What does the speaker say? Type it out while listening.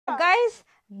guys,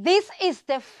 this is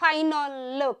the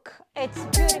final look. It's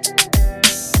beautiful.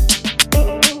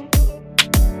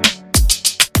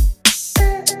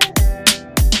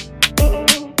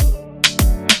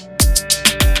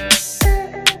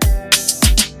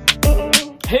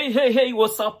 Hey,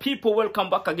 what's up people? Welcome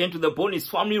back again to the BONIS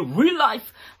family. Real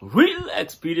life, real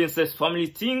experiences, family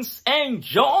things.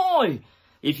 Enjoy!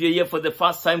 If you're here for the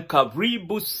first time,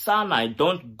 karibu sana.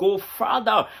 Don't go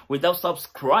further without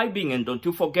subscribing, and don't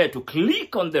you forget to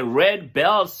click on the red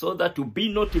bell so that you'll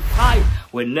be notified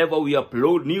whenever we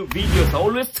upload new videos. I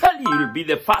always tell you, you'll be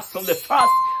the first of the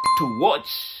first to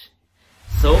watch.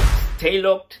 So stay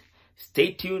locked.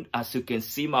 Stay tuned. As you can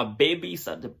see, my baby is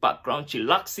at the background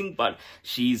chillaxing, but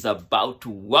she's about to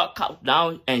work out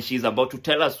now, and she's about to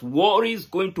tell us what is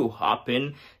going to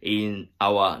happen in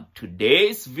our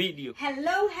today's video.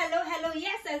 Hello.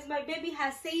 Yes, as my baby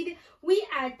has said, we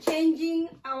are changing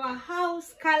our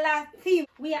house color theme.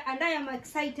 And I am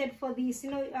excited for this.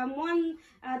 You know, I'm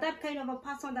that kind of a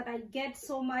person that I get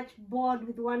so much bored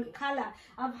with one color.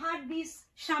 I've had this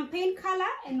champagne color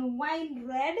and wine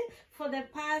red for the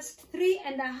past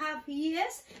 3.5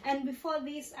 years, and before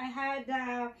this I had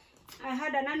an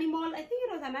animal, I think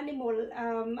it was an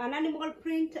animal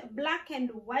print, black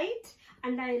and white,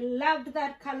 and I loved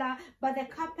that color. But the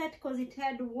carpet, because it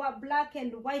had black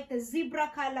and white, the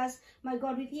zebra colors, my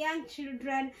God, with young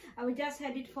children, we just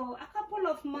had it for a couple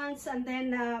of months, and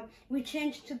then we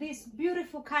changed to this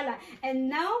beautiful color, and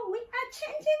now we are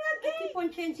changing again. I keep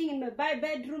on changing in my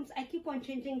bedrooms. I keep on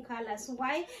changing colors.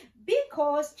 Why?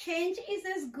 Because change is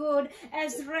as good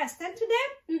as rest, and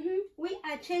today we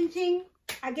are changing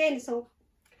again. So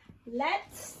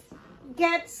let's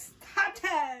get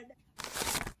started.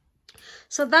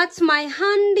 So that's my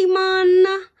handyman.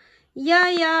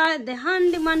 Yeah, the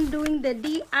handyman doing the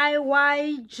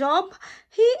DIY job.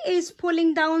 He is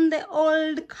pulling down the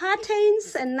old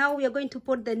curtains, and now we are going to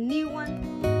put the new one.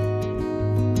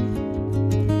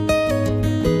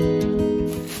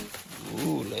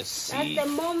 Ooh, let's see. That's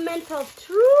the moment of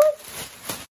truth.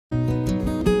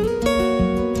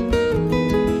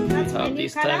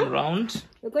 This time round,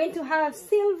 we're going to have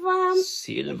silver. We're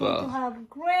going to have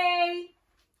gray.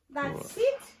 That's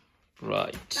it.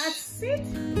 Right. That's it.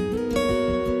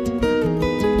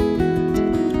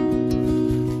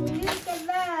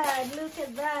 Look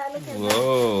at that.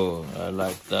 Whoa, I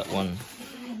like that one.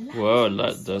 Wow,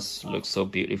 that does look so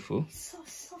beautiful. It's so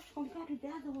soft compared to the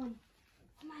other one.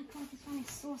 Oh my God, this one is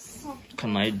so soft.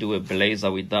 Can I do a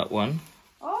blazer with that one?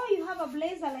 Oh, you have a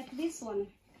blazer like this one.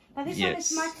 But this one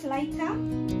is much lighter.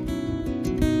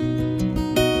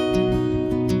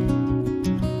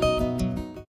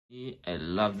 I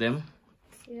love them.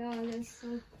 Yeah, they're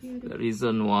so beautiful. The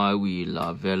reason why we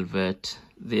love velvet,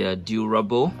 they are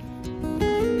durable.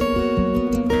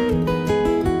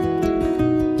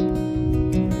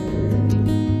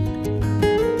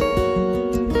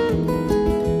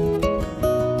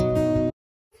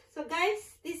 So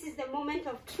guys, this is the moment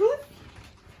of truth.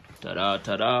 Ta-da,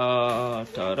 ta-da,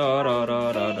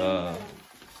 ta-da-da-da-da-da.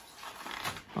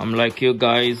 I'm like you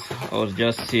guys, I was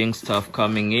just seeing stuff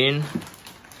coming in,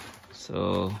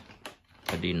 so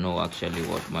I didn't know actually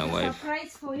what my wife...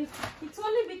 Surprise for you. It's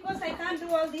only because I can't do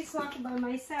all this work by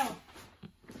myself.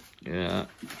 Yeah,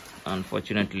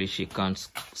 unfortunately she can't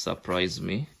surprise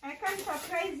me. I can't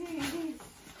surprise you in this.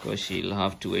 Because she'll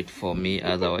have to wait for me,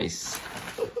 otherwise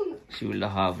she will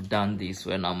have done this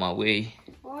when I'm away.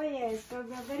 Oh yes, it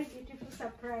was a very beautiful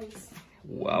surprise.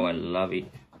 Wow, I love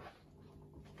it.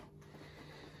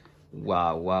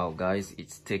 Wow, guys,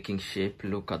 it's taking shape.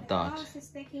 Look at that. The house is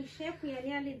taking shape. We are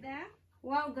nearly there.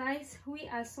 Wow, guys, we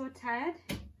are so tired.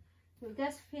 We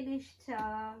just finished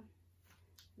the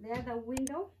other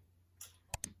window,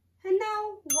 and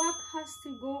now work has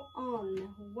to go on.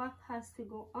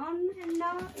 And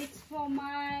now it's for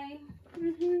my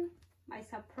my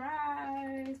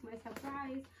surprise.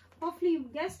 Hopefully you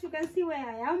can see where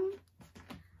I am.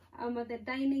 I'm at the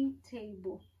dining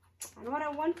table, and what I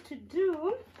want to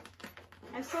do,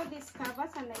 I saw these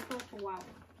covers and I thought, wow,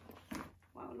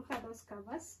 look at those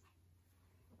covers.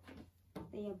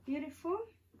 They are beautiful.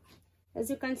 As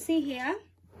you can see here,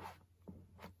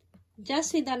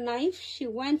 just with a knife, she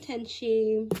went and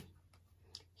she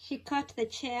cut the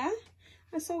chair,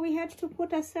 and so we had to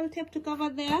put a cell tape to cover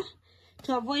there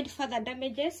to avoid further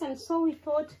damages. And so we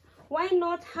thought, why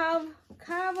not have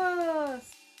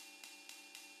covers?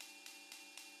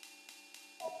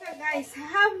 Okay guys, I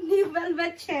have new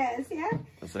velvet chairs.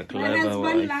 That's a clever My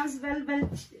husband wife. loves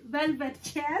velvet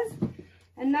chairs,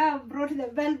 and now I've brought the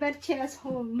velvet chairs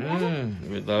home.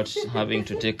 Without having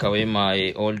to take away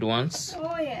my old ones.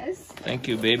 Oh yes. Thank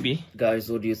you, baby. Guys,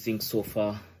 what do you think so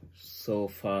far? So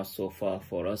far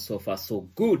for us, so far so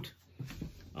good.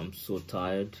 I'm so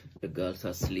tired. The girls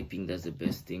are sleeping. That's the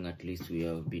best thing. At least we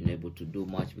have been able to do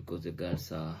much because the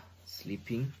girls are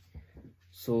sleeping.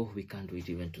 So we can't wait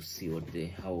even to see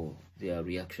how their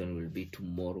reaction will be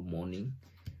tomorrow morning,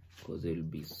 because they will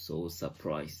be so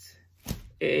surprised.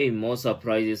 Hey, more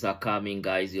surprises are coming,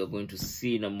 guys. You're going to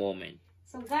see in a moment.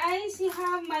 So guys, you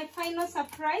have my final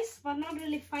surprise, but not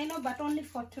really final, but only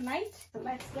for tonight. So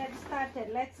let's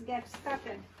get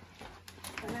started.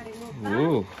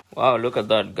 Ooh. Wow, look at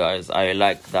that, guys. I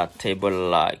like that table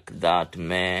like that,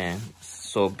 man.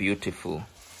 So beautiful.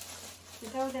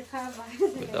 Without the cover.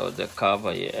 Without the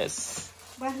cover, yes.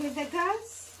 But with the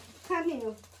glass,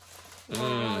 coming.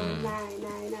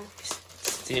 No.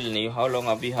 Still new. How long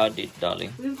have you had it,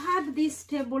 darling? We've had this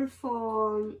table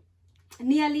for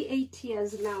nearly 8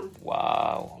 years now.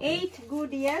 Wow. 8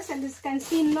 good years, and as you can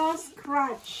see, no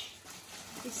scratch.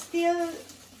 It's still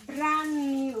brand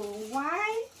new.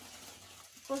 Why?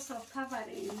 Because of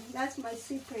covering. That's my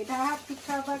secret. I have to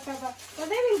cover. But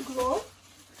they will grow.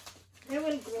 They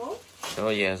will grow. Oh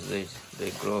yes,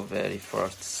 they grow very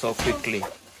fast, so quickly.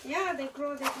 Yeah, they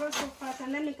grow so fast,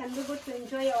 and then we can be able to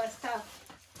enjoy our stuff.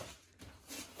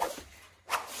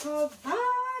 So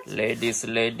that,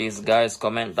 ladies, guys,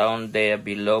 comment down there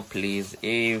below, please,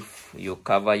 if you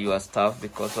cover your stuff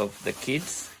because of the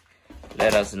kids.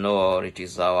 Let us know, or it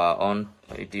is our own.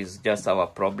 It is just our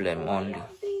problem only.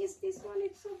 This one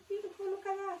is so beautiful. Look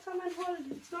at that. Come and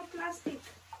hold. It's not plastic.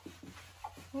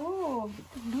 Oh,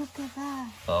 look at that.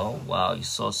 Oh wow, it's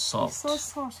so soft. It's so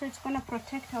soft, so it's gonna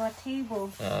protect our table.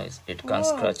 It can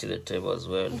scratch the table as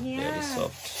well. Yeah. Very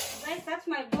soft. Guys, that's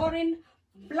my boring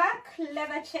black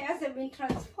leather chairs. Have been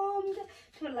transformed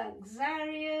to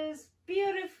luxurious,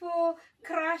 beautiful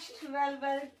crushed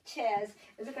velvet chairs.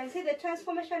 As you can see, the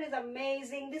transformation is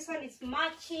amazing. This one is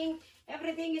matching.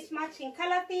 Everything is matching.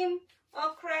 Color theme,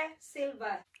 ochre,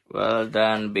 silver. Well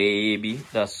done, baby.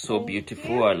 That's so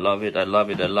beautiful. I love it. I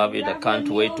can't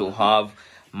wait to have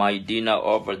my dinner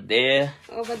over there.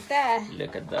 Over there.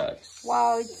 Look at that.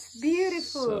 Wow, it's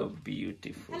beautiful. So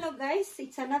beautiful. Hello guys,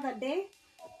 it's another day.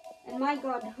 And my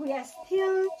God, we are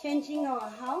still changing our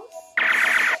house.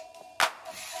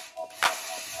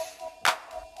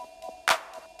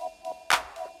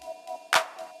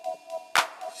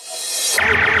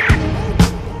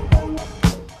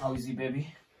 How is it,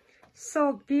 baby?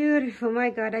 So beautiful, my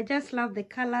God. I just love the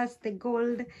colors, the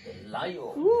gold. The lion.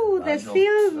 Ooh, the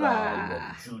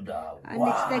silver. Judah. And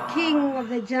it's the king of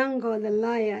the jungle, the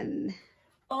lion.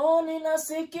 Oh,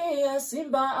 ninasikia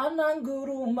simba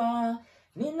ananguruma.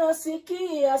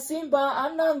 Ninasikia simba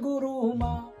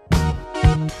ananguruma.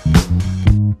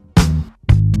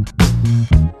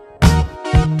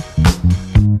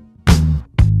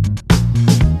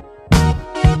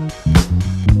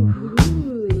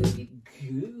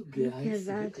 Look at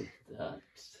that.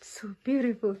 So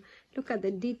beautiful. Look at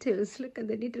the details. Look at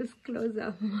the details close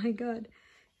up. Oh my God.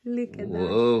 Look at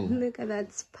Whoa. that. Look at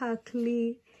that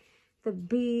sparkly. The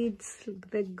beads,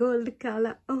 the gold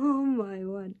color. Oh my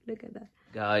word. Look at that.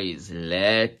 Guys,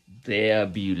 let there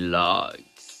be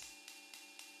lights.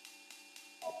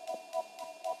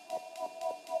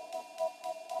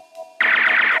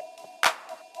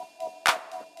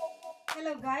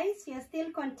 Hello guys, we are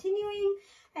still continuing.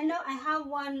 And now I have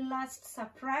one last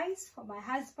surprise for my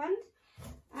husband.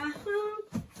 And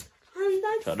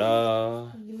that's,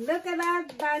 ta-da! Look at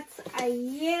that. That's a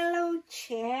yellow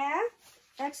chair.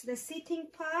 That's the sitting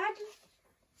pad.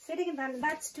 And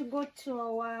that's to go to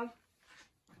our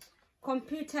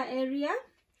computer area,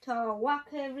 to our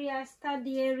work area,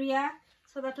 study area.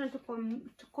 So that one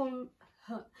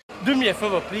do me a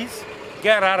favor, please.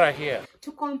 Get out of here.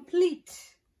 To complete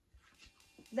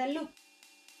the look.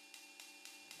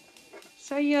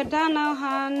 So you're done now,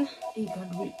 hon. You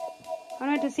can't wait. I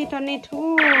want to sit on it.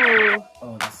 Ooh.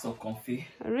 Oh, that's so comfy.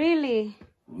 Really?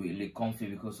 Really comfy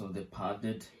because of the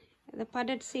padded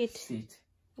seat.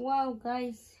 Wow,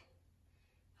 guys.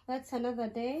 That's another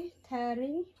day.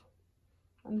 Tiring.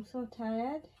 I'm so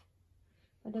tired.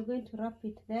 But I'm going to wrap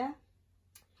it there.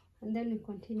 And then we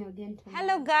continue again tomorrow.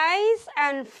 Hello guys,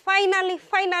 and finally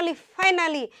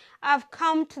I've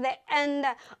come to the end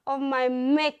of my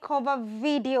makeover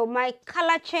video, my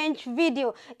color change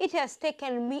video. It has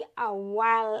taken me a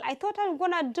while. I thought I'm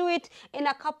gonna do it in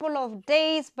a couple of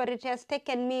days, but it has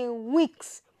taken me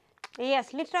weeks.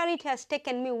 Yes, literally it has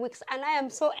taken me weeks, and I am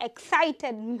so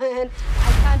excited, man.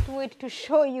 I can't wait to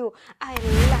show you. I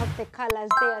love the colors.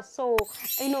 They are so,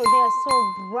 they are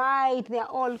so bright. They are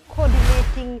all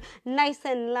coordinating, nice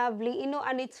and lovely,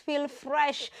 and it feels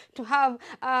fresh to have,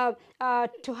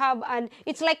 and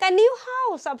it's like a new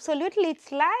house. Absolutely,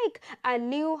 it's like a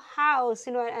new house,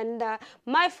 and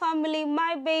my family,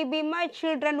 my baby, my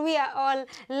children, we are all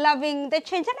loving the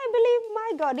change, and I believe,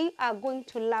 my God, you are going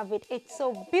to love it. It's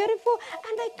so beautiful,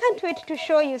 and I can't wait to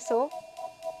show you. So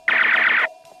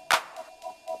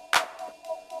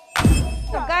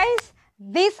guys,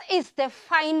 this is the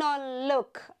final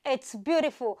look. It's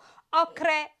beautiful.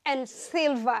 Ochre and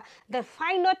silver, the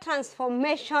final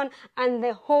transformation, and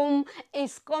the home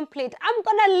is complete. I'm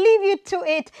gonna leave you to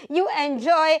it. You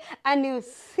enjoy and you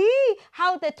see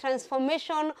how the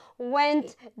transformation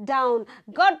went down.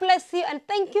 God bless you, and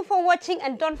thank you for watching,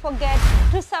 and don't forget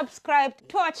to subscribe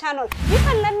to our channel. You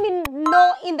can let me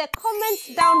know in the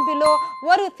comments down below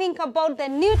what you think about the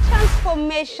new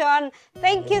transformation.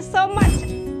 Thank you so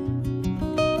much.